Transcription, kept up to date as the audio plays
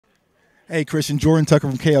Hey, Christian, Jordan Tucker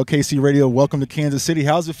from KLKC Radio. Welcome to Kansas City.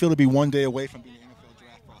 How does it feel to be one day away from being an NFL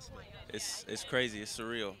draft prospect? It's crazy. It's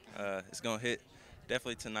surreal. It's gonna hit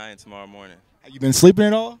definitely tonight and tomorrow morning. Have you been sleeping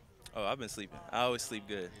at all? Oh, I've been sleeping. I always sleep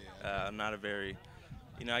good. I'm not a very,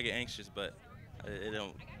 I get anxious, but it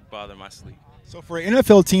don't bother my sleep. So for an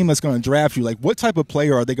NFL team that's going to draft you, like what type of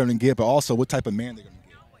player are they going to get, but also what type of man they're going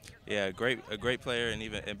to get? Yeah, a great player and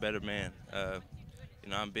even a better man.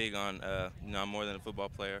 I'm big on, I'm more than a football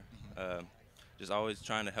player. Just always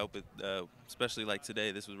trying to help it, especially like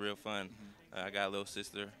today. This was real fun. I got a little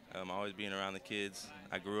sister. Always being around the kids.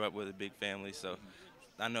 I grew up with a big family, so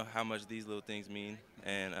I know how much these little things mean.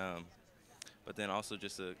 And but then also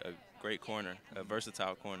just a great corner, a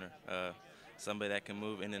versatile corner, somebody that can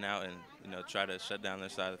move in and out and try to shut down their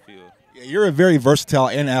side of the field. Yeah, you're a very versatile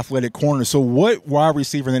and athletic corner. So what wide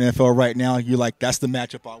receiver in the NFL right now, you're like, that's the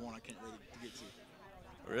matchup I want, I can't really get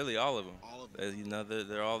to? Really, all of them. All of them.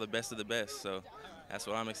 They're all the best of the best. So that's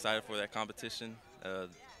what I'm excited for, that competition.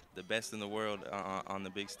 The best in the world on the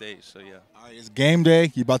big stage. So, yeah. All right, it's game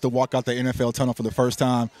day. You're about to walk out the NFL tunnel for the first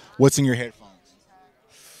time. What's in your headphones?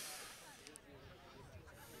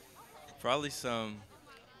 Probably some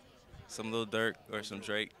Lil Durk or some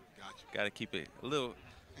Drake. Gotcha. Got to keep it a little,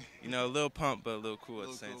 a little pump, but a little cool at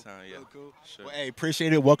the same time. Yeah, cool. Sure. Well, hey,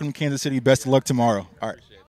 appreciate it. Welcome to Kansas City. Best of luck tomorrow. All right.